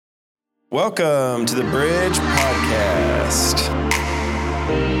Welcome to the Bridge Podcast.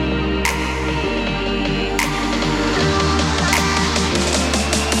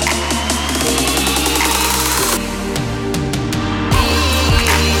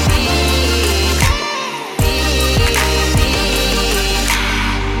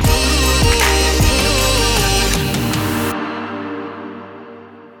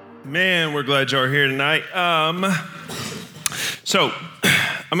 Man, we're glad y'all are here tonight. So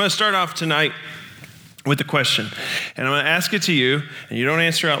I'm going to start off tonight with a question, and I'm going to ask it to you, and you don't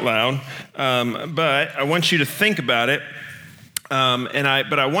answer out loud, but I want you to think about it,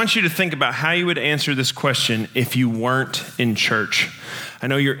 but I want you to think about how you would answer this question if you weren't in church. I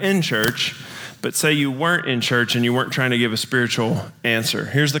know you're in church, but say you weren't in church and you weren't trying to give a spiritual answer.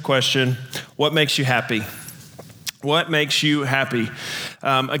 Here's the question: what makes you happy? What makes you happy?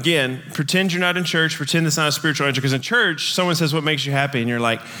 Again, pretend you're not in church. Pretend it's not a spiritual answer. Because in church, someone says, what makes you happy? And you're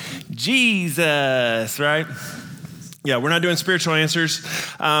like, Jesus, right? Yeah, we're not doing spiritual answers.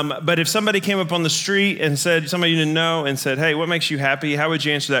 But if somebody came up on the street and said, somebody you didn't know, and said, hey, what makes you happy? How would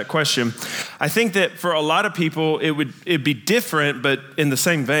you answer that question? I think that for a lot of people, it'd be different, but in the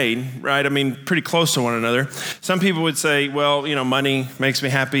same vein, right? I mean, pretty close to one another. Some people would say, well, money makes me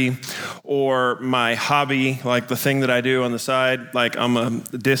happy, or my hobby, like the thing that I do on the side, like I'm a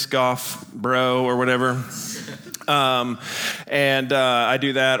disc golf bro or whatever. I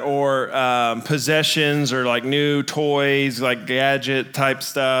do that, or possessions, or like new toys, like gadget type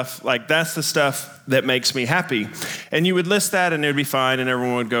stuff. Like that's the stuff that makes me happy. And you would list that and it would be fine and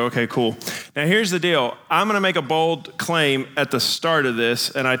everyone would go, okay, cool. Now here's the deal. I'm going to make a bold claim at the start of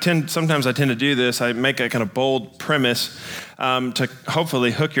this, and sometimes I tend to do this. I make a kind of bold premise to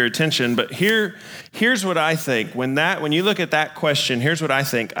hopefully hook your attention. But here's what I think. When you look at that question, here's what I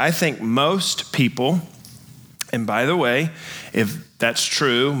think. I think most people, and by the way, if that's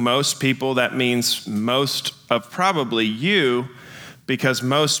true, most people, that means most of probably you, because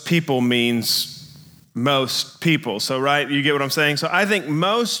most people means most people. So, right, you get what I'm saying? So I think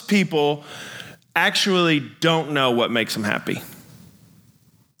most people actually don't know what makes them happy.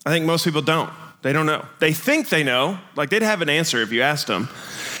 I think most people don't. They don't know. They think they know, like they'd have an answer if you asked them.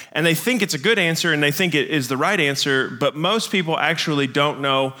 And they think it's a good answer and they think it is the right answer, but most people actually don't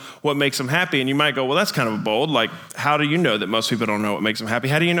know what makes them happy. And you might go, well, that's kind of bold. Like, how do you know that most people don't know what makes them happy?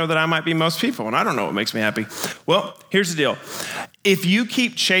 How do you know that I might be most people and I don't know what makes me happy? Well, here's the deal. If you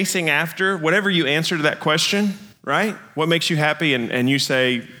keep chasing after whatever you answer to that question, right? What makes you happy? And you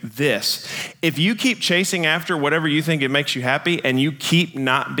say this. If you keep chasing after whatever you think it makes you happy and you keep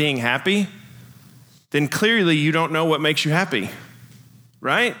not being happy, then clearly you don't know what makes you happy.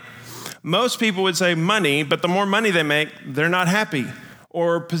 Right? Most people would say money, but the more money they make, they're not happy.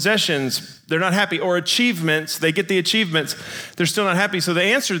 Or possessions, they're not happy. Or achievements, they get the achievements, they're still not happy. So the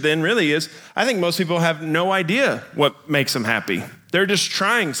answer then really is, I think most people have no idea what makes them happy. They're just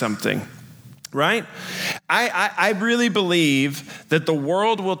trying something, right? I really believe that the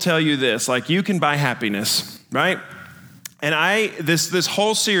world will tell you this, like you can buy happiness, right? And this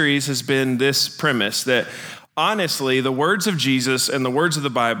whole series has been this premise that honestly, the words of Jesus and the words of the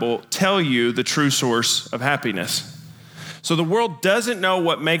Bible tell you the true source of happiness. So the world doesn't know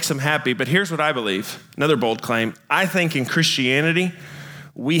what makes them happy, but here's what I believe. Another bold claim. I think in Christianity,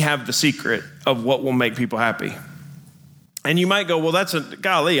 we have the secret of what will make people happy. And you might go, well, that's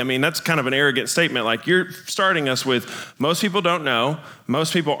kind of an arrogant statement. Like you're starting us with most people don't know,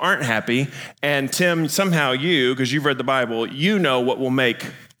 most people aren't happy, and Tim, somehow you, because you've read the Bible, you know what will make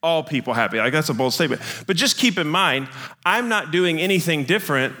all people happy. Like that's a bold statement. But just keep in mind, I'm not doing anything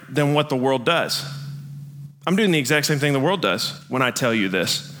different than what the world does. I'm doing the exact same thing the world does when I tell you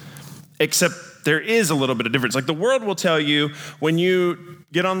this, except there is a little bit of difference. Like the world will tell you when you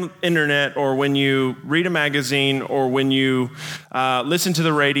get on the internet or when you read a magazine or when you listen to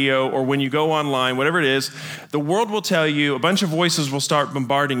the radio or when you go online, whatever it is, the world will tell you, a bunch of voices will start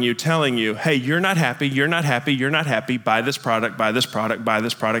bombarding you, telling you, hey, you're not happy, you're not happy, you're not happy, buy this product, buy this product, buy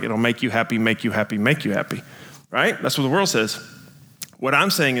this product, it'll make you happy, make you happy, make you happy, right? That's what the world says. What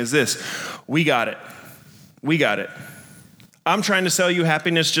I'm saying is this, we got it. We got it. I'm trying to sell you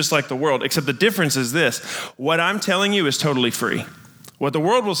happiness just like the world, except the difference is this. What I'm telling you is totally free. What the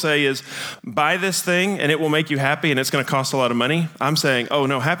world will say is, buy this thing and it will make you happy and it's going to cost a lot of money. I'm saying, oh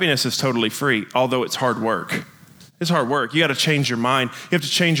no, happiness is totally free, although it's hard work. It's hard work. You got to change your mind. You have to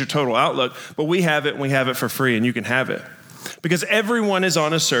change your total outlook, but we have it and we have it for free and you can have it. Because everyone is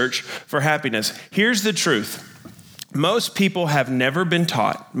on a search for happiness. Here's the truth. Most people have never been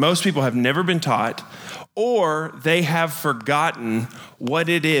taught or they have forgotten what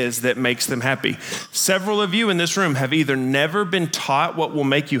it is that makes them happy. Several of you in this room have either never been taught what will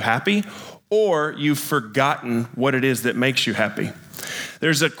make you happy, or you've forgotten what it is that makes you happy.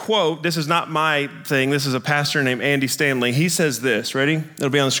 There's a quote, this is not my thing, this is a pastor named Andy Stanley. He says this, ready? It'll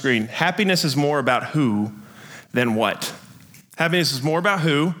be on the screen. Happiness is more about who than what. Happiness is more about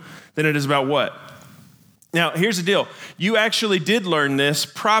who than it is about what. Now, here's the deal. You actually did learn this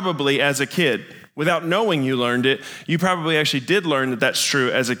probably as a kid. Without knowing you learned it, you probably actually did learn that that's true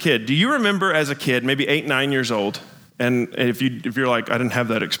as a kid. Do you remember as a kid, maybe 8, 9 years old, and if you're like, I didn't have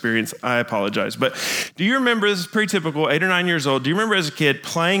that experience, I apologize. But do you remember, this is pretty typical, 8 or 9 years old, do you remember as a kid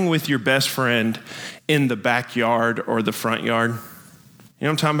playing with your best friend in the backyard or the front yard? You know what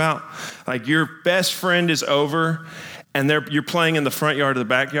I'm talking about? Like your best friend is over and you're playing in the front yard or the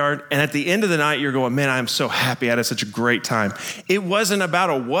backyard, and at the end of the night, you're going, man, I'm so happy. I had such a great time. It wasn't about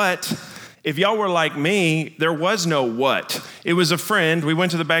a what. If y'all were like me, there was no what. It was a friend. We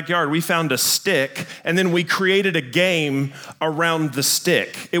went to the backyard. We found a stick, and then we created a game around the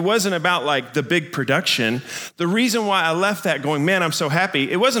stick. It wasn't about like the big production. The reason why I left that going, man, I'm so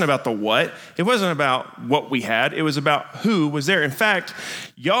happy, it wasn't about the what. It wasn't about what we had. It was about who was there. In fact,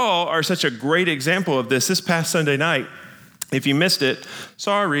 y'all are such a great example of this. This past Sunday night, if you missed it,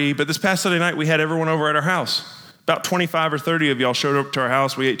 sorry, but this past Sunday night, we had everyone over at our house. About 25 or 30 of y'all showed up to our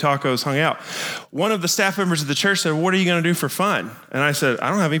house. We ate tacos, hung out. One of the staff members of the church said, what are you going to do for fun? And I said, I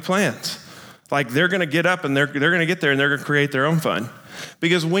don't have any plans. Like they're going to get up and they're going to get there and they're going to create their own fun.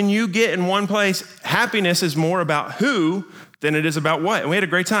 Because when you get in one place, happiness is more about who than it is about what. And we had a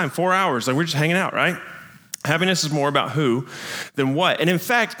great time, 4 hours. Like we're just hanging out, right? Happiness is more about who than what. And in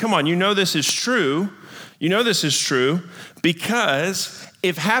fact, come on, you know this is true. You know this is true because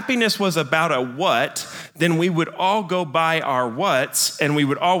if happiness was about a what, then we would all go buy our whats and we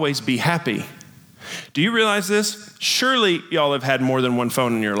would always be happy. Do you realize this? Surely y'all have had more than one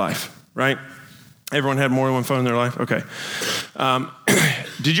phone in your life, right? Everyone had more than one phone in their life? Okay.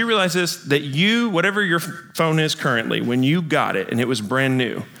 Did you realize this? That you, whatever your phone is currently, when you got it and it was brand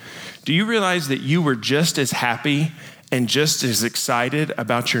new, do you realize that you were just as happy and just as excited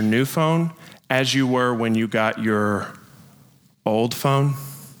about your new phone as you were when you got your old phone?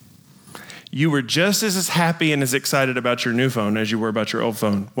 You were just as happy and as excited about your new phone as you were about your old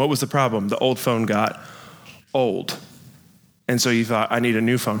phone. What was the problem? The old phone got old. And so you thought, I need a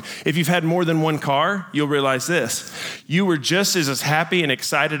new phone. If you've had more than one car, you'll realize this. You were just as happy and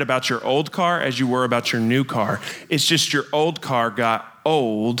excited about your old car as you were about your new car. It's just your old car got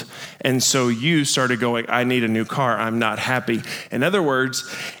old, and so you started going, I need a new car, I'm not happy. In other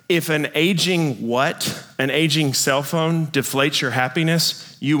words, if an aging cell phone deflates your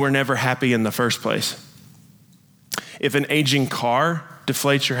happiness, you were never happy in the first place. If an aging car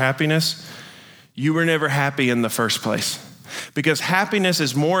deflates your happiness, you were never happy in the first place. Because happiness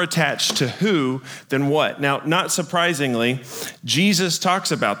is more attached to who than what. Now, not surprisingly, Jesus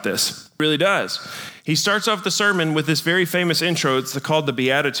talks about this. Really does. He starts off the sermon with this very famous intro. It's called the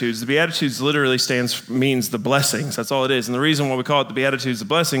Beatitudes. The Beatitudes literally means the blessings. That's all it is. And the reason why we call it the Beatitudes, the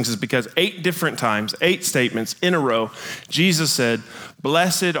blessings, is because 8 different times, 8 statements in a row, Jesus said,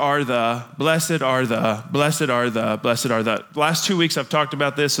 blessed are the, blessed are the, blessed are the, blessed are the. Last 2 weeks I've talked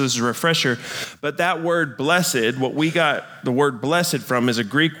about this, so this is a refresher. But that word blessed, what we got the word blessed from is a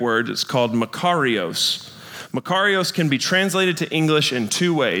Greek word. It's called makarios. Makarios can be translated to English in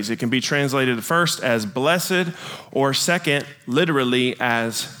 2 ways. It can be translated first as blessed, or second, literally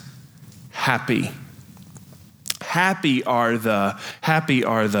as happy. Happy are the, happy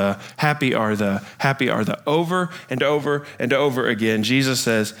are the, happy are the, happy are the. Over and over and over again, Jesus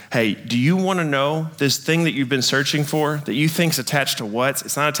says, hey, do you want to know this thing that you've been searching for, that you think's attached to what's?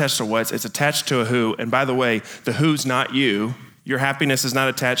 It's not attached to what's, it's attached to a who. And by the way, the who's not you. Your happiness is not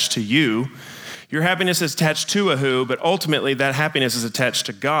attached to you. Your happiness is attached to a who, but ultimately that happiness is attached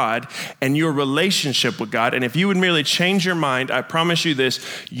to God and your relationship with God. And if you would merely change your mind, I promise you this,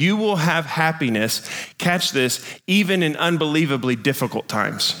 you will have happiness, catch this, even in unbelievably difficult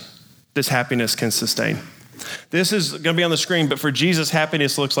times. This happiness can sustain. This is going to be on the screen, but for Jesus,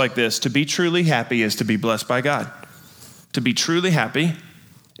 happiness looks like this. To be truly happy is to be blessed by God. To be truly happy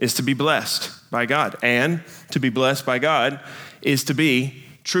is to be blessed by God. And to be blessed by God is to be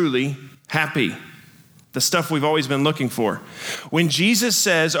truly happy, the stuff we've always been looking for. When Jesus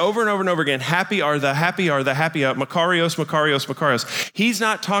says over and over and over again, happy are the, makarios, makarios, makarios, he's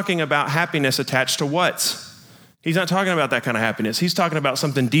not talking about happiness attached to what's. He's not talking about that kind of happiness. He's talking about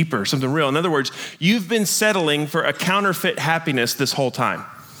something deeper, something real. In other words, you've been settling for a counterfeit happiness this whole time.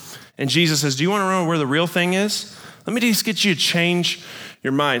 And Jesus says, do you want to know where the real thing is? Let me just get you to change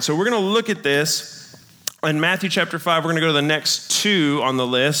your mind. So we're going to look at this In Matthew chapter 5, we're going to go to the next two on the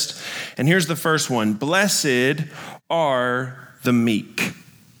list. And here's the first one. Blessed are the meek,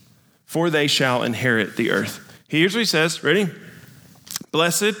 for they shall inherit the earth. Here's what he says. Ready?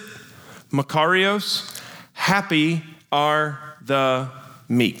 Blessed, Makarios, happy are the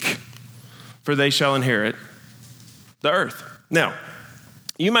meek, for they shall inherit the earth. Now,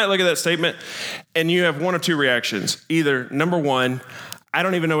 you might look at that statement and you have one of two reactions. Either, number one, I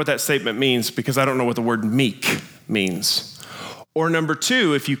don't even know what that statement means because I don't know what the word meek means. Or number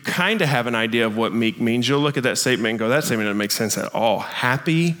two, if you kind of have an idea of what meek means, you'll look at that statement and go, that statement doesn't make sense at all.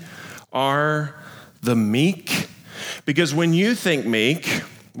 Happy are the meek? Because when you think meek,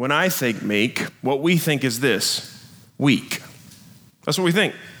 when I think meek, what we think is this, weak. That's what we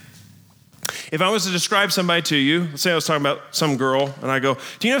think. If I was to describe somebody to you, let's say I was talking about some girl and I go,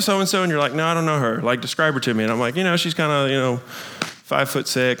 do you know so-and-so? And you're like, no, I don't know her. Like, describe her to me. And I'm like, she's kind of,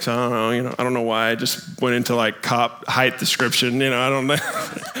 5'6". I don't know why. I just went into like cop height description. I don't know.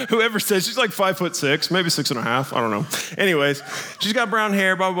 Whoever says she's like 5'6", maybe 6.5. I don't know. Anyways, she's got brown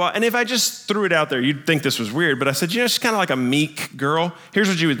hair, blah, blah, blah. And if I just threw it out there, you'd think this was weird. But I said, she's kind of like a meek girl. Here's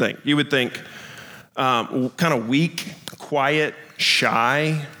what you would think. You would think kind of weak, quiet,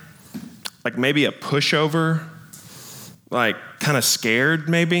 shy, like maybe a pushover, like kind of scared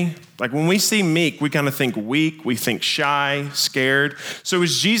maybe. Like when we see meek, we kind of think weak, we think shy, scared. So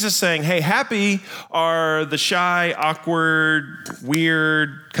is Jesus saying, hey, happy are the shy, awkward,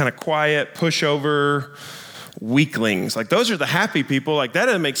 weird, kind of quiet, pushover weaklings? Like those are the happy people. Like that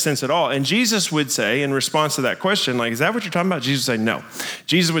doesn't make sense at all. And Jesus would say in response to that question, like, is that what you're talking about? Jesus would say, no.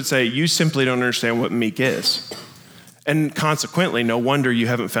 Jesus would say, you simply don't understand what meek is. And consequently, no wonder you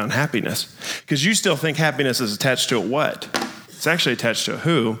haven't found happiness. Because you still think happiness is attached to a what? It's actually attached to a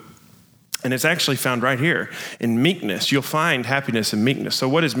who. And it's actually found right here in meekness. You'll find happiness in meekness. So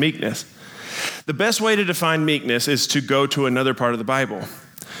what is meekness? The best way to define meekness is to go to another part of the Bible.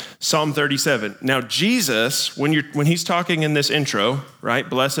 Psalm 37. Now Jesus, when he's talking in this intro, right?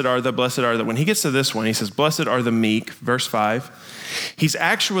 Blessed are the, when he gets to this one, he says, blessed are the meek, verse 5. He's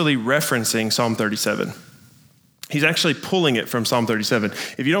actually referencing Psalm 37. He's actually pulling it from Psalm 37.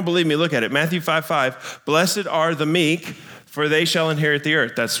 If you don't believe me, look at it. Matthew 5:5, blessed are the meek, for they shall inherit the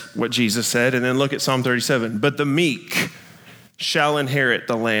earth. That's what Jesus said. And then look at Psalm 37. But the meek shall inherit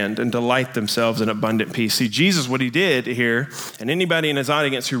the land and delight themselves in abundant peace. See, Jesus, what he did here, and anybody in his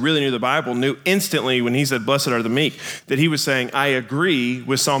audience who really knew the Bible knew instantly when he said, blessed are the meek, that he was saying, I agree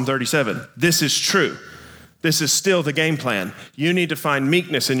with Psalm 37. This is true. This is still the game plan. You need to find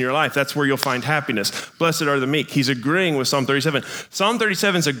meekness in your life. That's where you'll find happiness. Blessed are the meek. He's agreeing with Psalm 37. Psalm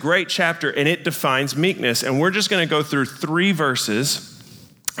 37 is a great chapter, and it defines meekness. And we're just going to go through 3 verses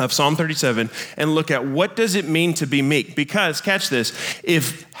of Psalm 37 and look at what does it mean to be meek. Because, catch this,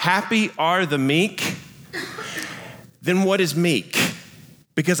 if happy are the meek, then what is meek?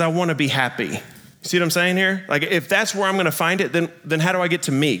 Because I want to be happy. See what I'm saying here? Like if that's where I'm going to find it, then how do I get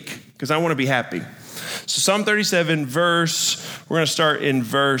to meek? Because I want to be happy. So Psalm 37 we're going to start in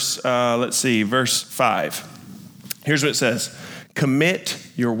verse 5. Here's what it says. Commit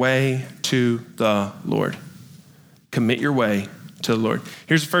your way to the Lord. Commit your way to the Lord.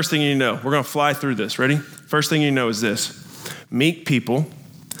 Here's the first thing you need to know. We're going to fly through this. Ready? First thing you know is this. Meek people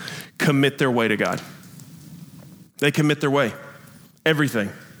commit their way to God. They commit their way. Everything.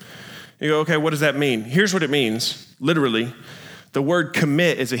 You go, okay, what does that mean? Here's what it means. Literally, the word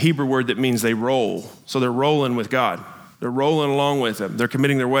commit is a Hebrew word that means they roll. So they're rolling with God. They're rolling along with him. They're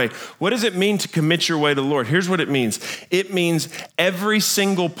committing their way. What does it mean to commit your way to the Lord? Here's what it means. It means every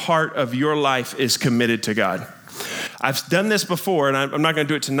single part of your life is committed to God. I've done this before, and I'm not going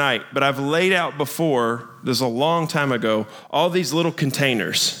to do it tonight, but I've laid out before, this is a long time ago, all these little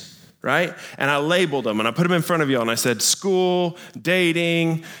containers, right? And I labeled them, and I put them in front of you, and I said school,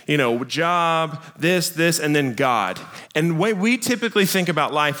 dating, job, this, and then God. And the way we typically think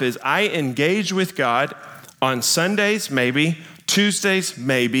about life is I engage with God on Sundays, maybe, Tuesdays,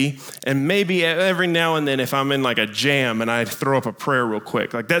 maybe, and maybe every now and then if I'm in like a jam and I throw up a prayer real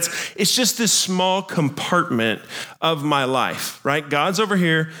quick. It's just this small compartment of my life, right? God's over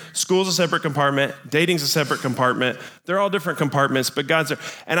here, school's a separate compartment, dating's a separate compartment. They're all different compartments, but God's there.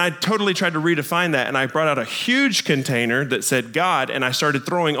 And I totally tried to redefine that, and I brought out a huge container that said God, and I started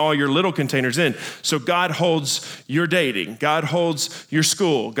throwing all your little containers in. So God holds your dating, God holds your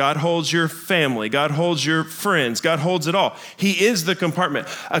school, God holds your family, God holds your friends, God holds it all. He is the compartment.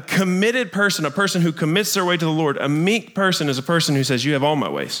 A committed person, a person who commits their way to the Lord, a meek person is a person who says, you have all my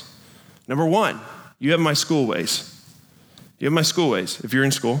ways. Number one, you have my school ways. You have my school ways. If you're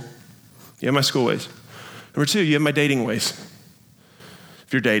in school, you have my school ways. Number two, you have my dating ways.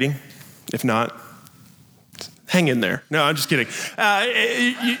 If you're dating, if not, Hang in there. No, I'm just kidding.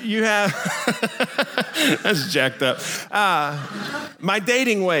 You have, that's jacked up. My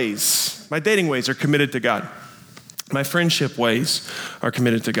dating ways are committed to God. My friendship ways are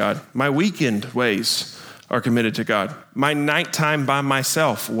committed to God. My weekend ways are committed to God. My nighttime by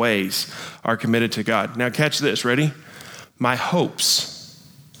myself ways are committed to God. Now catch this, ready? My hopes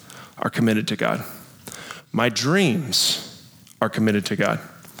are committed to God. My dreams are committed to God.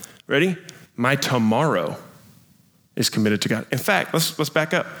 Ready? My tomorrow is committed to God. In fact, let's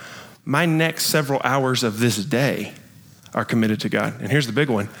back up. My next several hours of this day are committed to God. And here's the big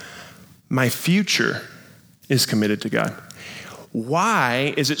one. My future is committed to God.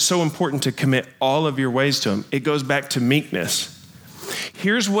 Why is it so important to commit all of your ways to him? It goes back to meekness.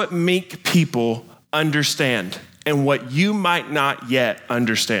 Here's what meek people understand and what you might not yet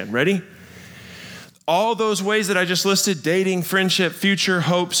understand. Ready? All those ways that I just listed, dating, friendship, future,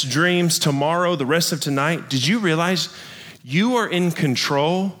 hopes, dreams, tomorrow, the rest of tonight, did you realize you are in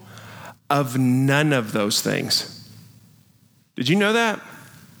control of none of those things? Did you know that?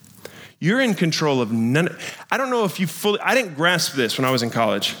 You're in control of none. I don't know if you I didn't grasp this when I was in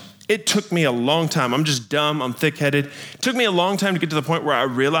college. It took me a long time. I'm just dumb, I'm thick-headed. It took me a long time to get to the point where I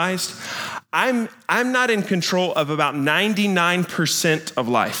realized I'm not in control of about 99% of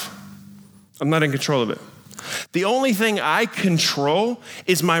life. I'm not in control of it. The only thing I control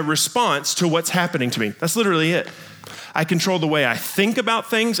is my response to what's happening to me. That's literally it. I control the way I think about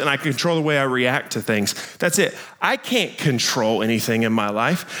things and I control the way I react to things. That's it. I can't control anything in my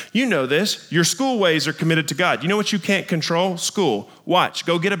life. You know this. Your school ways are committed to God. You know what you can't control? School. Watch.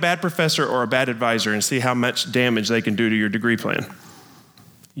 Go get a bad professor or a bad advisor and see how much damage they can do to your degree plan.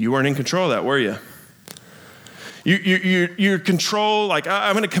 You weren't in control of that, were you? You control, like,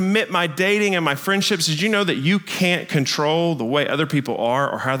 I'm going to commit my dating and my friendships. Did you know that you can't control the way other people are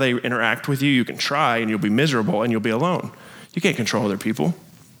or how they interact with you? You can try and you'll be miserable and you'll be alone. You can't control other people.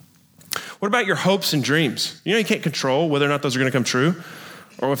 What about your hopes and dreams? You know you can't control whether or not those are going to come true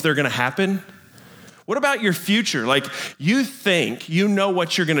or if they're going to happen. What about your future? Like, you think you know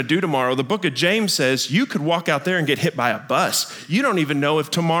what you're going to do tomorrow. The book of James says you could walk out there and get hit by a bus. You don't even know if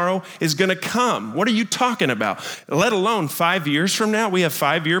tomorrow is going to come. What are you talking about? Let alone 5 years from now. We have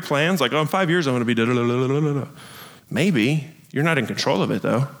 5-year plans. Like, in 5 years, I'm going to be da-da-da-da-da-da. Maybe. You're not in control of it,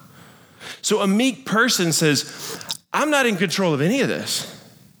 though. So a meek person says, I'm not in control of any of this.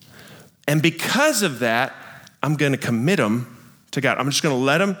 And because of that, I'm going to commit them to God. I'm just going to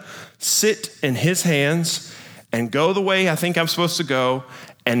let them sit in his hands and go the way I think I'm supposed to go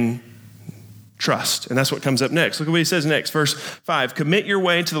and trust. And that's what comes up next. Look at what he says next. Verse 5, commit your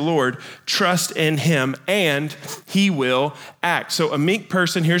way to the Lord, trust in him, and he will act. So a meek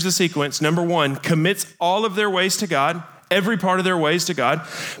person, here's the sequence. Number 1, commits all of their ways to God, every part of their ways to God.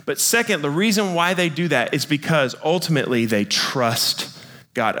 But second, the reason why they do that is because ultimately they trust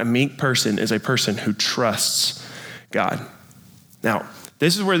God. A meek person is a person who trusts God. Now,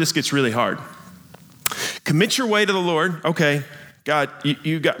 this is where this gets really hard. Commit your way to the Lord. Okay, God,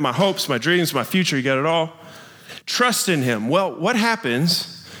 you got my hopes, my dreams, my future, you got it all. Trust in him. Well, what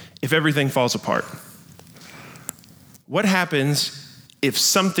happens if everything falls apart? What happens if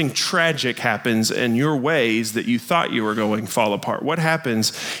something tragic happens and your ways that you thought you were going fall apart? What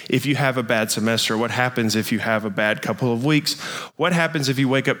happens if you have a bad semester? What happens if you have a bad couple of weeks? What happens if you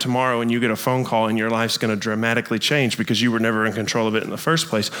wake up tomorrow and you get a phone call and your life's going to dramatically change because you were never in control of it in the first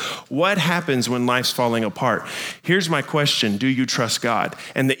place? What happens when life's falling apart? Here's my question. Do you trust God?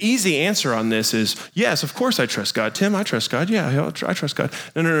 And the easy answer on this is, yes, of course I trust God. Tim, I trust God. Yeah, I trust God.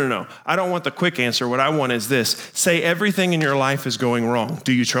 No. I don't want the quick answer. What I want is this. Say everything in your life is going wrong.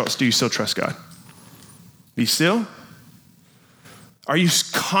 Do you still trust God? Be still? Are you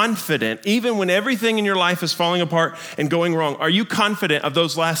confident, even when everything in your life is falling apart and going wrong, are you confident of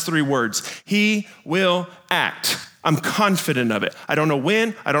those last 3 words? He will act. I'm confident of it. I don't know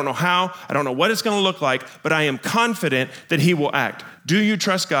when, I don't know how, I don't know what it's going to look like, but I am confident that he will act. Do you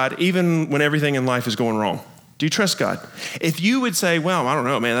trust God even when everything in life is going wrong? Do you trust God? If you would say, well, I don't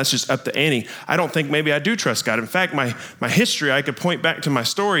know, man, that's just up to Annie. I don't think maybe I do trust God. In fact, my history, I could point back to my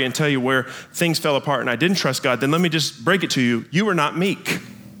story and tell you where things fell apart and I didn't trust God. Then let me just break it to you. You are not meek.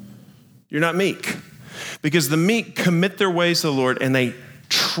 You're not meek. Because the meek commit their ways to the Lord and they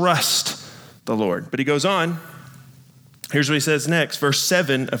trust the Lord. But he goes on. Here's what he says next. Verse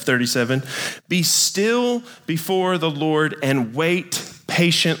 7 of 37. Be still before the Lord and wait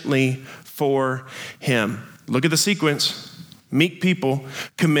patiently for him. Look at the sequence. Meek people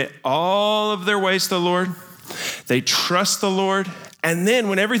commit all of their ways to the Lord. They trust the Lord. And then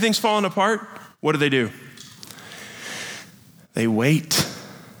when everything's falling apart, what do? They wait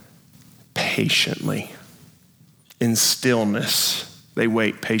patiently. in stillness, they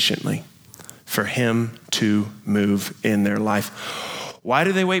wait patiently for him to move in their life. Why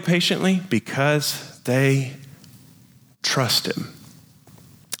do they wait patiently? Because they trust him.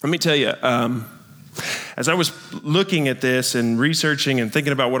 Let me tell you, as I was looking at this and researching and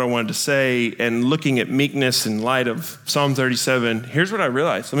thinking about what I wanted to say and looking at meekness in light of Psalm 37, here's what I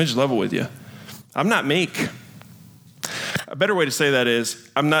realized. Let me just level with you. I'm not meek. A better way to say that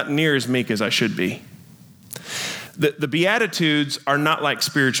is, I'm not near as meek as I should be. The Beatitudes are not like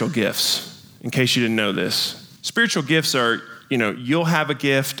spiritual gifts, in case you didn't know this. Spiritual gifts are, you'll have a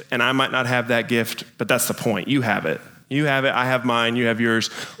gift and I might not have that gift, but that's the point. You have it. You have it, I have mine, you have yours.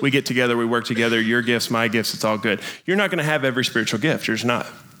 We get together, we work together, your gifts, my gifts, it's all good. You're not gonna have every spiritual gift, you're just not.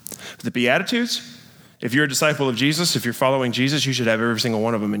 The Beatitudes, if you're a disciple of Jesus, if you're following Jesus, you should have every single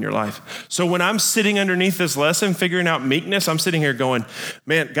one of them in your life. So when I'm sitting underneath this lesson, figuring out meekness, I'm sitting here going,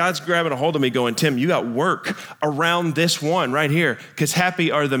 man, God's grabbing a hold of me going, Tim, you got work around this one right here, because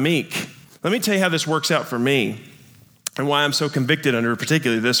happy are the meek. Let me tell you how this works out for me and why I'm so convicted under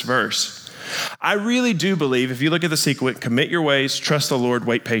particularly this verse. I really do believe, if you look at the sequence, commit your ways, trust the Lord,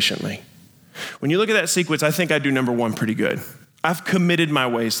 wait patiently. When you look at that sequence, I think I do number one pretty good. I've committed my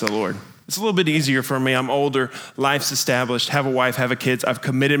ways to the Lord. It's a little bit easier for me. I'm older, life's established, have a wife, have a kids. I've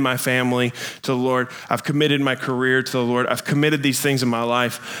committed my family to the Lord. I've committed my career to the Lord. I've committed these things in my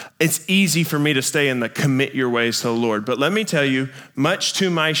life. It's easy for me to stay in the commit your ways to the Lord. But let me tell you, much to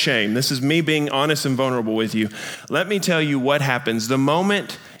my shame, this is me being honest and vulnerable with you. Let me tell you what happens the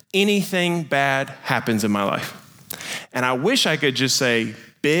moment anything bad happens in my life. And I wish I could just say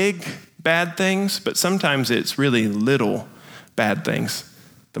big bad things, but sometimes it's really little bad things.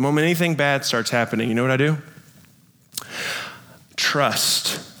 The moment anything bad starts happening, you know what I do?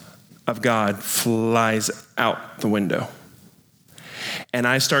 Trust of God flies out the window. And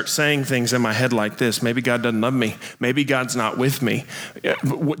I start saying things in my head like this. Maybe God doesn't love me. Maybe God's not with me.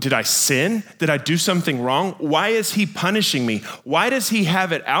 Did I sin? Did I do something wrong? Why is he punishing me? Why does he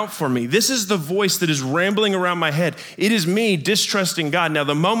have it out for me? This is the voice that is rambling around my head. It is me distrusting God. Now,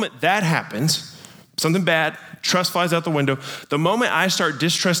 the moment that happens, something bad, trust flies out the window. The moment I start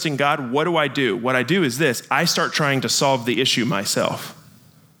distrusting God, what do? What I do is this. I start trying to solve the issue myself.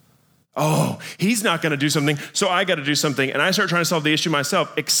 Oh, he's not going to do something, so I got to do something. And I start trying to solve the issue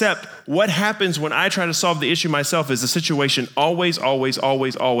myself, except what happens when I try to solve the issue myself is the situation always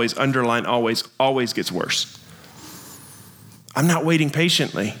gets worse. I'm not waiting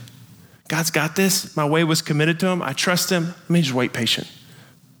patiently. God's got this. My way was committed to him. I trust him. Let me just wait patient.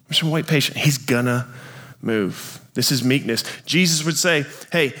 I'm just going to wait patient. He's going to move. This is meekness. Jesus would say,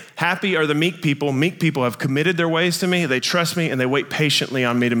 hey, happy are the meek people. Meek people have committed their ways to me. They trust me and they wait patiently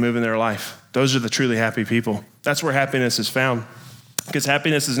on me to move in their life. Those are the truly happy people. That's where happiness is found. Because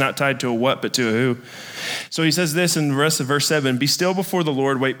happiness is not tied to a what, but to a who. So he says this in the rest of verse 7, be still before the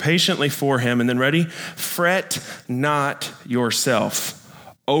Lord, wait patiently for him. And then ready? Fret not yourself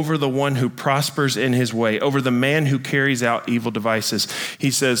over the one who prospers in his way, over the man who carries out evil devices.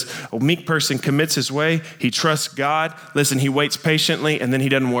 He says, a meek person commits his way. He trusts God. Listen, he waits patiently and then he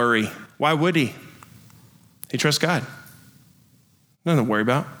doesn't worry. Why would he? He trusts God. Nothing to worry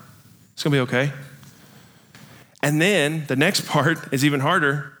about. It's going to be okay. And then the next part is even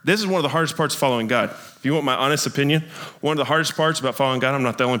harder. This is one of the hardest parts of following God. If you want my honest opinion, one of the hardest parts about following God, I'm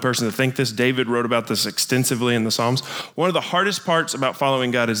not the only person to think this. David wrote about this extensively in the Psalms. One of the hardest parts about following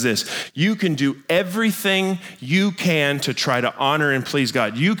God is this. You can do everything you can to try to honor and please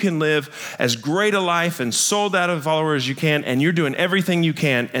God. You can live as great a life and sold out of follower as you can, and you're doing everything you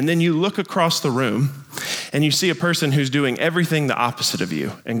can, and then you look across the room and you see a person who's doing everything the opposite of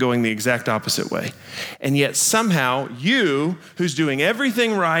you and going the exact opposite way. And yet somehow you, who's doing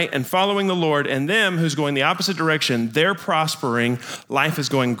everything right and following the Lord, and them who's going the opposite direction, they're prospering, life is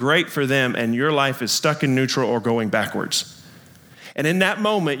going great for them, and your life is stuck in neutral or going backwards. And in that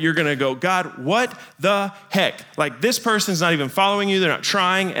moment, you're going to go, God, what the heck? Like, this person's not even following you. They're not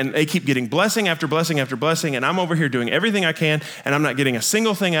trying, and they keep getting blessing after blessing after blessing, and I'm over here doing everything I can, and I'm not getting a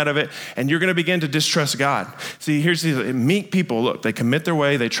single thing out of it, and you're going to begin to distrust God. See, here's the meek people. Look, they commit their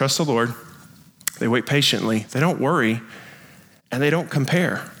way. They trust the Lord. They wait patiently. They don't worry, and they don't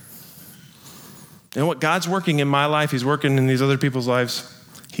compare. You know what? God's working in my life. He's working in these other people's lives.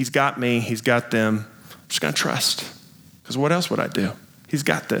 He's got me. He's got them. I'm just going to trust. Because what else would I do? He's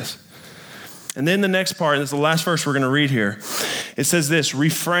got this. And then the next part, and this is the last verse we're going to read here. It says this,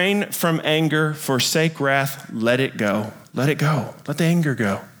 refrain from anger, forsake wrath, let it go. Let it go. Let the anger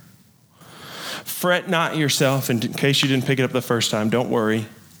go. Fret not yourself, and in case you didn't pick it up the first time, don't worry.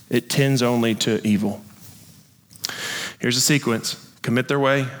 It tends only to evil. Here's a sequence. Commit their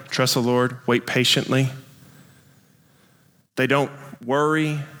way, trust the Lord, wait patiently. They don't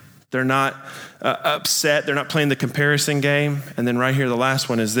worry. They're not upset. They're not playing the comparison game. And then right here, the last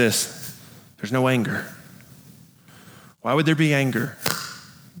one is this. There's no anger. Why would there be anger?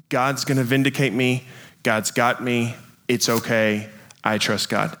 God's going to vindicate me. God's got me. It's okay. I trust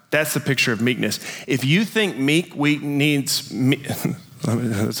God. That's the picture of meekness. If you think weak needs,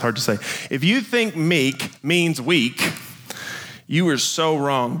 it's hard to say. If you think meek means weak, you are so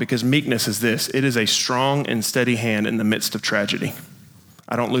wrong, because meekness is this. It is a strong and steady hand in the midst of tragedy.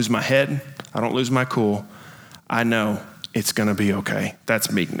 I don't lose my head. I don't lose my cool. I know it's going to be okay.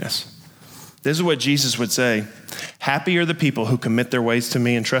 That's meekness. This is what Jesus would say. Happy are the people who commit their ways to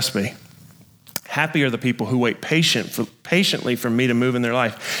me and trust me. Happy are the people who wait patiently for me to move in their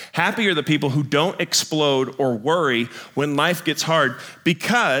life. Happy are the people who don't explode or worry when life gets hard,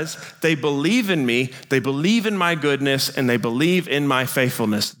 because they believe in me, they believe in my goodness, and they believe in my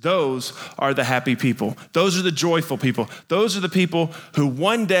faithfulness. Those are the happy people. Those are the joyful people. Those are the people who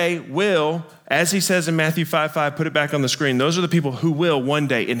one day will, as he says in Matthew 5:5, put it back on the screen, those are the people who will one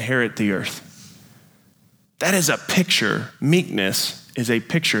day inherit the earth. That is a picture. Meekness is a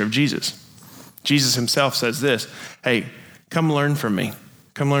picture of Jesus. Jesus himself says this, hey, come learn from me.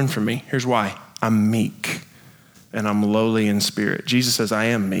 Come learn from me. Here's why. I'm meek and I'm lowly in spirit. Jesus says, I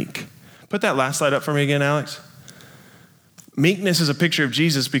am meek. Put that last slide up for me again, Alex. Meekness is a picture of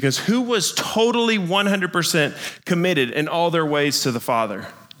Jesus, because who was totally 100% committed in all their ways to the Father?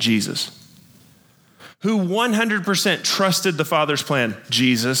 Jesus. Who 100% trusted the Father's plan?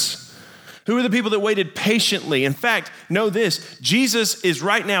 Jesus. Who are the people that waited patiently? In fact, know this, Jesus is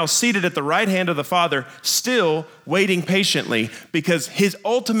right now seated at the right hand of the Father, still waiting patiently, because his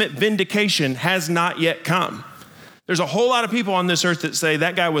ultimate vindication has not yet come. There's a whole lot of people on this earth that say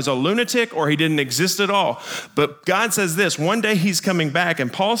that guy was a lunatic or he didn't exist at all. But God says this, one day he's coming back.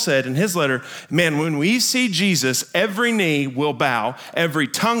 And Paul said in his letter, man, when we see Jesus, every knee will bow, every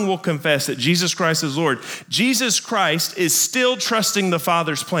tongue will confess that Jesus Christ is Lord. Jesus Christ is still trusting the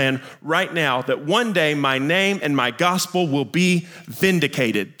Father's plan right now, that one day my name and my gospel will be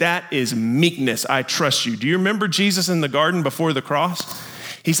vindicated. That is meekness. I trust you. Do you remember Jesus in the garden before the cross?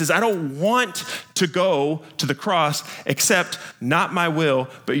 He says, I don't want to go to the cross except not my will,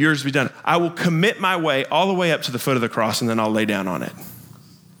 but yours be done. I will commit my way all the way up to the foot of the cross, and then I'll lay down on it.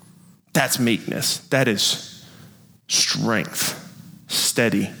 That's meekness. That is strength,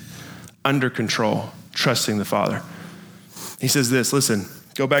 steady, under control, trusting the Father. He says this, listen,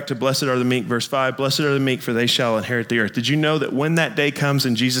 go back to blessed are the meek, verse 5. Blessed are the meek, for they shall inherit the earth. Did you know that when that day comes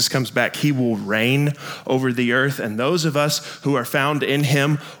and Jesus comes back, he will reign over the earth, and those of us who are found in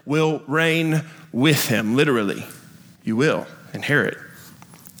him will reign with him, literally. You will inherit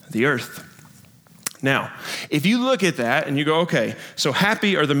the earth. Now, if you look at that and you go, okay, so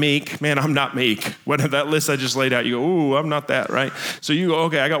happy are the meek. Man, I'm not meek. What that list I just laid out, you go, ooh, I'm not that, right? So you go,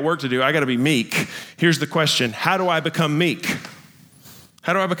 okay, I got work to do. I got to be meek. Here's the question. How do I become meek?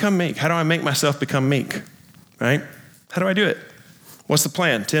 How do I become meek? How do I make myself become meek, right? How do I do it? What's the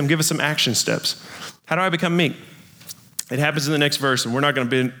plan? Tim, give us some action steps. How do I become meek? It happens in the next verse, and we're not going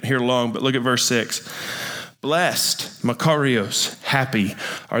to be here long, but look at verse 6. Blessed, Makarios, happy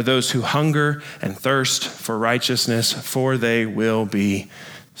are those who hunger and thirst for righteousness, for they will be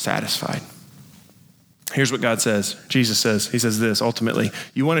satisfied. Here's what God says. Jesus says, he says this ultimately.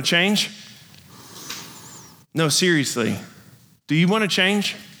 You want to change? No, seriously. Do you want to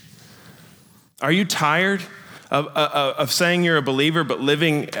change? Are you tired of saying you're a believer but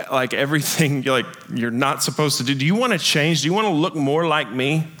living like everything you're not supposed to do? Do you want to change? Do you want to look more like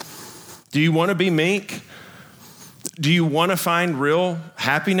me? Do you want to be meek? Do you want to find real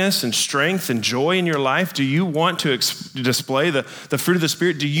happiness and strength and joy in your life? Do you want to display the fruit of the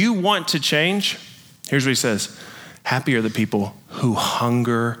Spirit? Do you want to change? Here's what he says. Happy are the people who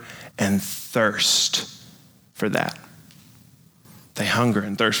hunger and thirst for that. They hunger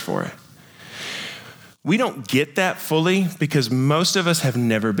and thirst for it. We don't get that fully because most of us have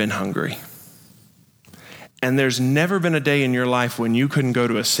never been hungry. And there's never been a day in your life when you couldn't go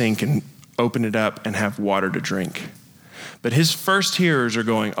to a sink and open it up and have water to drink. But his first hearers are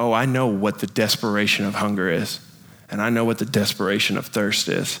going, oh, I know what the desperation of hunger is. And I know what the desperation of thirst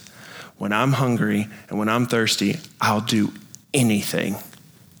is. When I'm hungry and when I'm thirsty, I'll do anything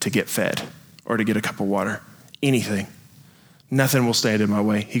to get fed or to get a cup of water. Anything. Nothing will stand in my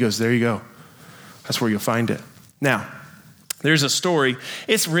way. He goes, there you go. That's where you'll find it. Now, there's a story.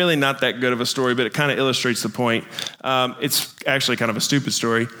 It's really not that good of a story, but it kind of illustrates the point. It's actually kind of a stupid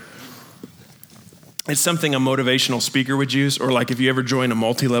story. It's something a motivational speaker would use, or like if you ever join a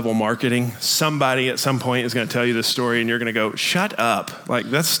multi-level marketing, somebody at some point is going to tell you this story and you're going to go, shut up. Like,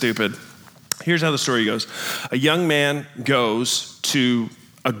 that's stupid. Here's how the story goes. A young man goes to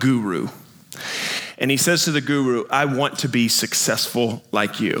a guru. And he says to the guru, I want to be successful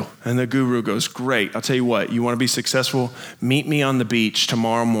like you. And the guru goes, great. I'll tell you what, you want to be successful? Meet me on the beach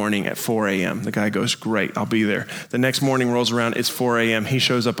tomorrow morning at 4 a.m. The guy goes, great, I'll be there. The next morning rolls around, it's 4 a.m. He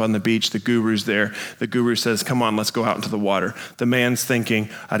shows up on the beach. The guru's there. The guru says, come on, let's go out into the water. The man's thinking,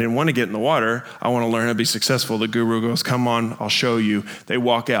 I didn't want to get in the water. I want to learn how to be successful. The guru goes, come on, I'll show you. They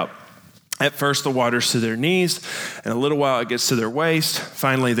walk out. At first, the water's to their knees. In a little while, it gets to their waist,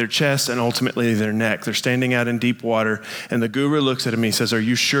 finally their chest, and ultimately their neck. They're standing out in deep water, and the guru looks at him and he says, are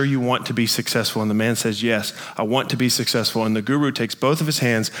you sure you want to be successful? And the man says, yes, I want to be successful. And the guru takes both of his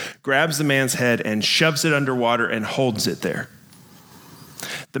hands, grabs the man's head, and shoves it underwater and holds it there.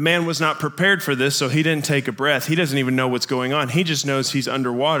 The man was not prepared for this, so he didn't take a breath. He doesn't even know what's going on. He just knows he's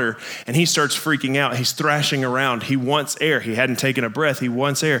underwater, and he starts freaking out. He's thrashing around. He wants air. He hadn't taken a breath. He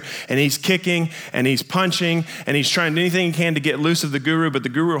wants air. And he's kicking, and he's punching, and he's trying anything he can to get loose of the guru, but the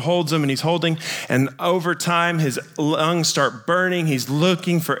guru holds him, and he's holding. And over time, his lungs start burning. He's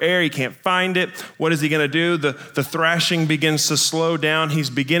looking for air. He can't find it. What is he going to do? The thrashing begins to slow down. He's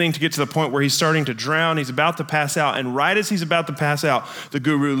beginning to get to the point where he's starting to drown. He's about to pass out. And right as he's about to pass out, the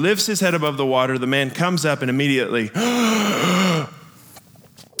guru lifts his head above the water. The man comes up and immediately, and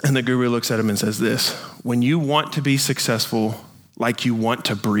the guru looks at him and says this, when you want to be successful like you want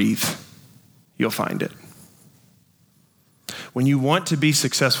to breathe, you'll find it. When you want to be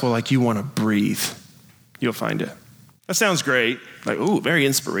successful like you want to breathe, you'll find it. That sounds great. Like, ooh, very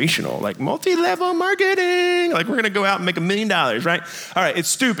inspirational. Like multi-level marketing. Like we're going to go out and make $1 million, right? All right, it's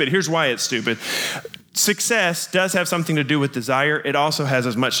stupid. Here's why it's stupid. Success does have something to do with desire. It also has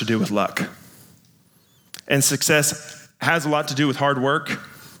as much to do with luck. And success has a lot to do with hard work.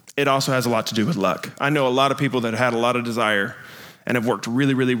 It also has a lot to do with luck. I know a lot of people that had a lot of desire and have worked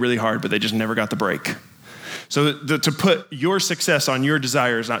really, really, really hard, but they just never got the break. So to put your success on your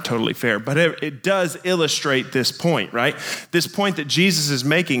desire is not totally fair, but it does illustrate this point, right? This point that Jesus is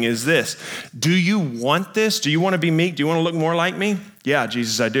making is this. Do you want this? Do you want to be me? Do you want to look more like me? Yeah,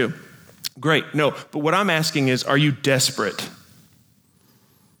 Jesus, I do. Great. No, but what I'm asking is, are you desperate?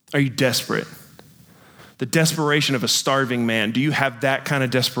 Are you desperate? The desperation of a starving man. Do you have that kind of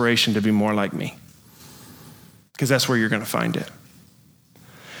desperation to be more like me? Because that's where you're going to find it.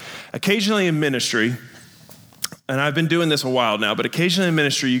 Occasionally in ministry, and I've been doing this a while now, but occasionally in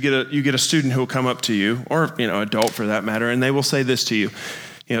ministry, you get a student who will come up to you, or adult for that matter, and they will say this to you.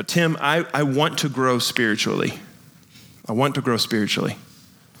 Tim, I want to grow spiritually. I want to grow spiritually.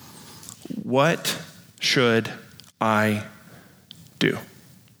 What should I do?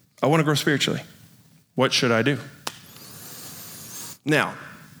 I want to grow spiritually. What should I do? Now,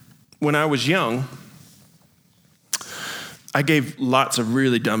 when I was young, I gave lots of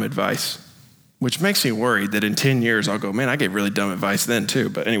really dumb advice, which makes me worried that in 10 years I'll go, man, I gave really dumb advice then too.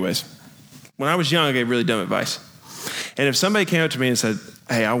 But anyways, when I was young, I gave really dumb advice. And if somebody came up to me and said,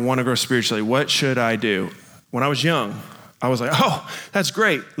 hey, I want to grow spiritually, what should I do? When I was young, I was like, oh, that's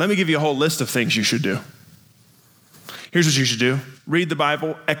great. Let me give you a whole list of things you should do. Here's what you should do. Read the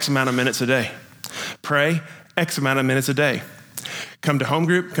Bible X amount of minutes a day. Pray X amount of minutes a day. Come to home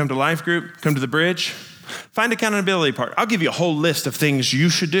group, come to life group, come to the bridge. Find accountability part. I'll give you a whole list of things you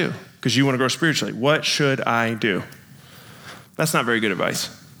should do because you want to grow spiritually. What should I do? That's not very good advice.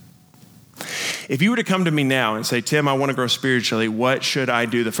 If you were to come to me now and say, Tim, I want to grow spiritually, what should I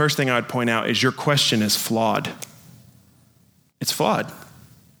do? The first thing I would point out is your question is flawed. It's flawed. What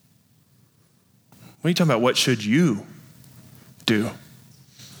are you talking about? What should you do?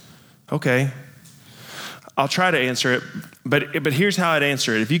 Okay. I'll try to answer it, but here's how I'd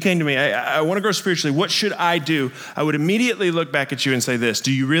answer it. If you came to me, I want to grow spiritually, what should I do? I would immediately look back at you and say this,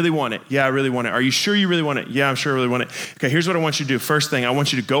 do you really want it? Yeah, I really want it. Are you sure you really want it? Yeah, I'm sure I really want it. Okay, here's what I want you to do. First thing, I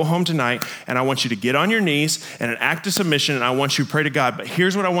want you to go home tonight, and I want you to get on your knees in an act of submission, and I want you to pray to God. But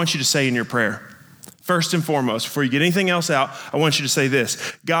here's what I want you to say in your prayer. First and foremost, before you get anything else out, I want you to say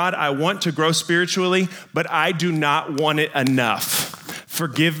this. God, I want to grow spiritually, but I do not want it enough.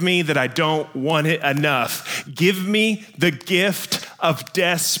 Forgive me that I don't want it enough. Give me the gift of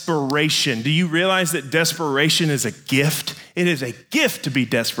desperation. Do you realize that desperation is a gift? It is a gift to be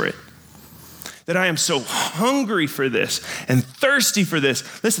desperate. That I am so hungry for this and thirsty for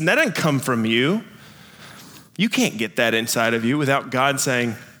this. Listen, that doesn't come from you. You can't get that inside of you without God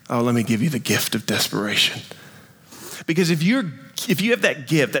saying, oh, let me give you the gift of desperation. Because if you have that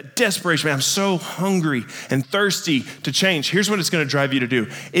gift, that desperation, man, I'm so hungry and thirsty to change, here's what it's going to drive you to do.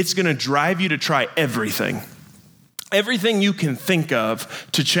 It's going to drive you to try everything. Everything you can think of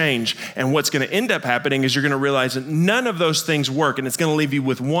to change. And what's going to end up happening is you're going to realize that none of those things work. And it's going to leave you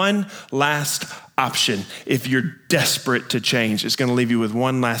with one last option. If you're desperate to change, it's going to leave you with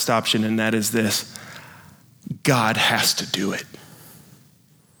one last option. And that is this: God has to do it.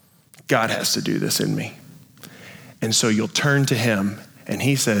 God has to do this in me. And so you'll turn to him and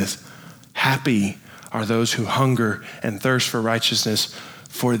he says, happy are those who hunger and thirst for righteousness,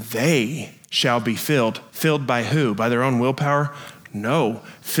 for they shall be filled. Filled by who? By their own willpower? No,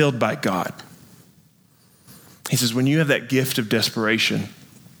 filled by God. He says, when you have that gift of desperation,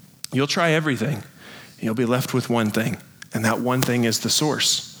 you'll try everything, and you'll be left with one thing, and that one thing is the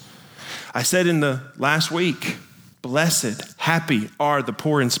source. I said in the last week, blessed, happy are the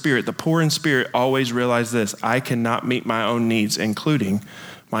poor in spirit. The poor in spirit always realize this: I cannot meet my own needs, including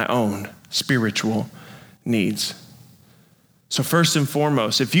my own spiritual needs. So first and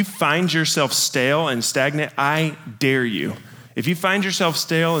foremost, if you find yourself stale and stagnant, I dare you. If you find yourself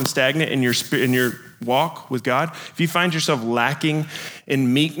stale and stagnant in your walk with God, if you find yourself lacking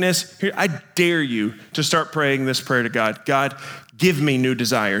in meekness, here, I dare you to start praying this prayer to God. God, give me new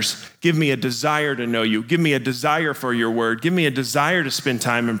desires. Give me a desire to know you. Give me a desire for your word. Give me a desire to spend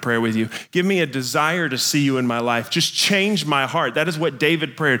time in prayer with you. Give me a desire to see you in my life. Just change my heart. That is what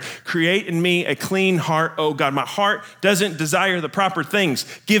David prayed. Create in me a clean heart, oh God. My heart doesn't desire the proper things.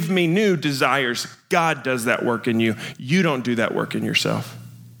 Give me new desires. God does that work in you. You don't do that work in yourself.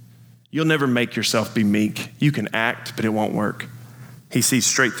 You'll never make yourself be meek. You can act, but it won't work. He sees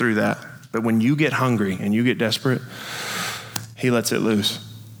straight through that. But when you get hungry and you get desperate, he lets it loose.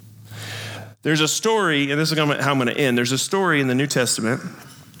 There's a story, and this is how I'm going to end. There's a story in the New Testament.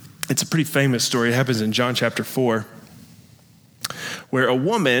 It's a pretty famous story. It happens in John chapter 4, where a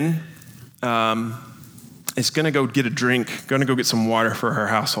woman is going to go get a drink, going to go get some water for her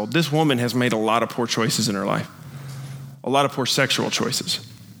household. This woman has made a lot of poor choices in her life, a lot of poor sexual choices.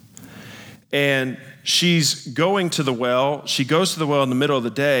 And she's going to the well. She goes to the well in the middle of the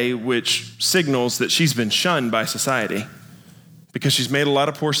day, which signals that she's been shunned by society because she's made a lot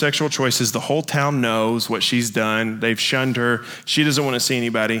of poor sexual choices. The whole town knows what she's done. They've shunned her. She doesn't want to see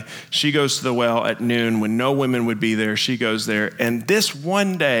anybody. She goes to the well at noon when no women would be there. She goes there. And this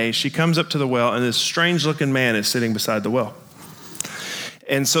one day, she comes up to the well, and this strange-looking man is sitting beside the well.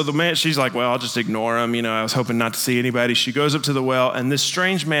 And so the man, she's like, well, I'll just ignore him. You know, I was hoping not to see anybody. She goes up to the well, and this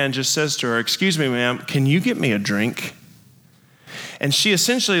strange man just says to her, excuse me, ma'am, can you get me a drink? And she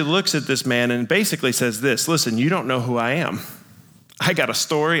essentially looks at this man and basically says this: listen, you don't know who I am. I got a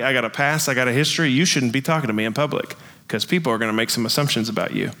story, I got a past, I got a history. You shouldn't be talking to me in public because people are going to make some assumptions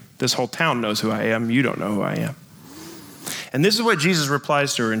about you. This whole town knows who I am. You don't know who I am. And this is what Jesus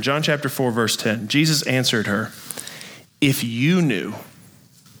replies to her in John chapter 4, verse 10. Jesus answered her, if you knew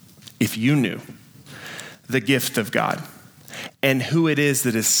the gift of God and who it is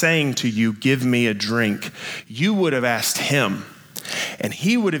that is saying to you, give me a drink, you would have asked him, and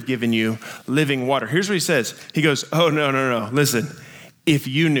he would have given you living water. Here's what he says. He goes, oh, no. Listen, if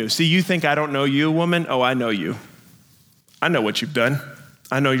you knew. See, you think I don't know you, woman? Oh, I know you. I know what you've done.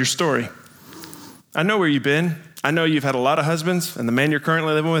 I know your story. I know where you've been. I know you've had a lot of husbands, and the man you're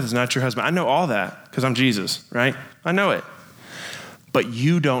currently living with is not your husband. I know all that because I'm Jesus, right? I know it. But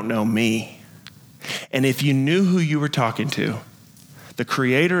you don't know me. And if you knew who you were talking to, the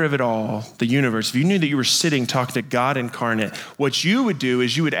creator of it all, the universe, if you knew that you were sitting talking to God incarnate, what you would do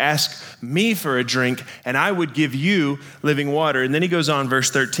is you would ask me for a drink and I would give you living water. And then he goes on,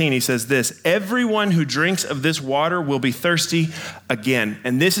 verse 13, he says this: everyone who drinks of this water will be thirsty again.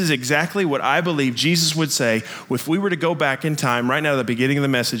 And this is exactly what I believe Jesus would say if we were to go back in time right now at the beginning of the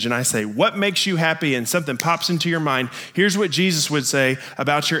message and I say, what makes you happy? And something pops into your mind. Here's what Jesus would say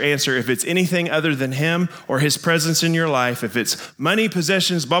about your answer. If it's anything other than him or his presence in your life, if it's money,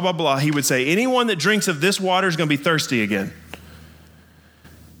 possessions, blah, blah, blah, he would say, anyone that drinks of this water is going to be thirsty again.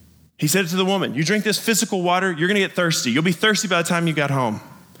 He said it to the woman, you drink this physical water, you're going to get thirsty. You'll be thirsty by the time you got home.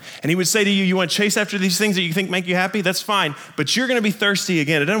 And he would say to you, you want to chase after these things that you think make you happy? That's fine, but you're going to be thirsty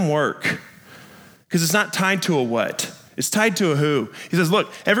again. It doesn't work because it's not tied to a what. It's tied to a who. He says,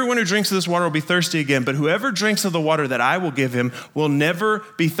 look, everyone who drinks of this water will be thirsty again, but whoever drinks of the water that I will give him will never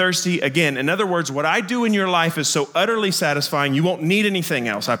be thirsty again. In other words, what I do in your life is so utterly satisfying, you won't need anything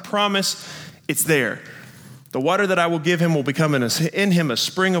else. I promise it's there. The water that I will give him will become in him a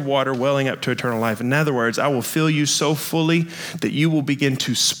spring of water welling up to eternal life. In other words, I will fill you so fully that you will begin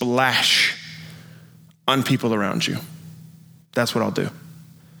to splash on people around you. That's what I'll do.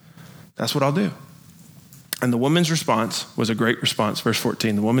 That's what I'll do. And the woman's response was a great response. Verse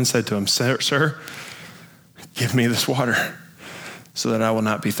 14, the woman said to him, Sir, give me this water so that I will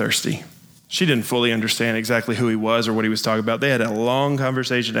not be thirsty. She didn't fully understand exactly who he was or what he was talking about. They had a long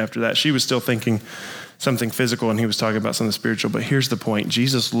conversation after that. She was still thinking something physical and he was talking about something spiritual. But here's the point.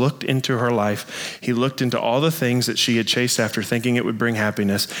 Jesus looked into her life. He looked into all the things that she had chased after thinking it would bring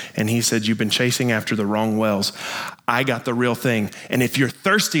happiness. And he said, you've been chasing after the wrong wells. I got the real thing. And if you're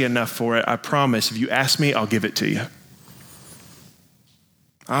thirsty enough for it, I promise, if you ask me, I'll give it to you.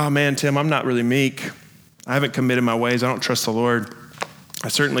 Oh man, Tim, I'm not really meek. I haven't committed my ways. I don't trust the Lord. I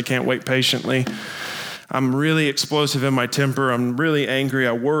certainly can't wait patiently. I'm really explosive in my temper. I'm really angry.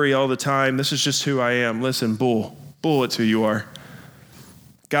 I worry all the time. This is just who I am. Listen, bull, it's who you are.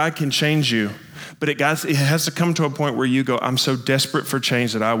 God can change you, but it has to come to a point where you go, I'm so desperate for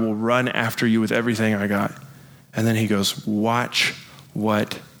change that I will run after you with everything I got. And then he goes, watch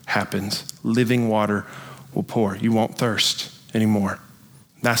what happens. Living water will pour. You won't thirst anymore.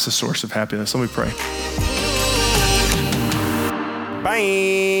 That's the source of happiness. Let me pray.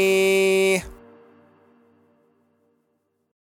 Bye.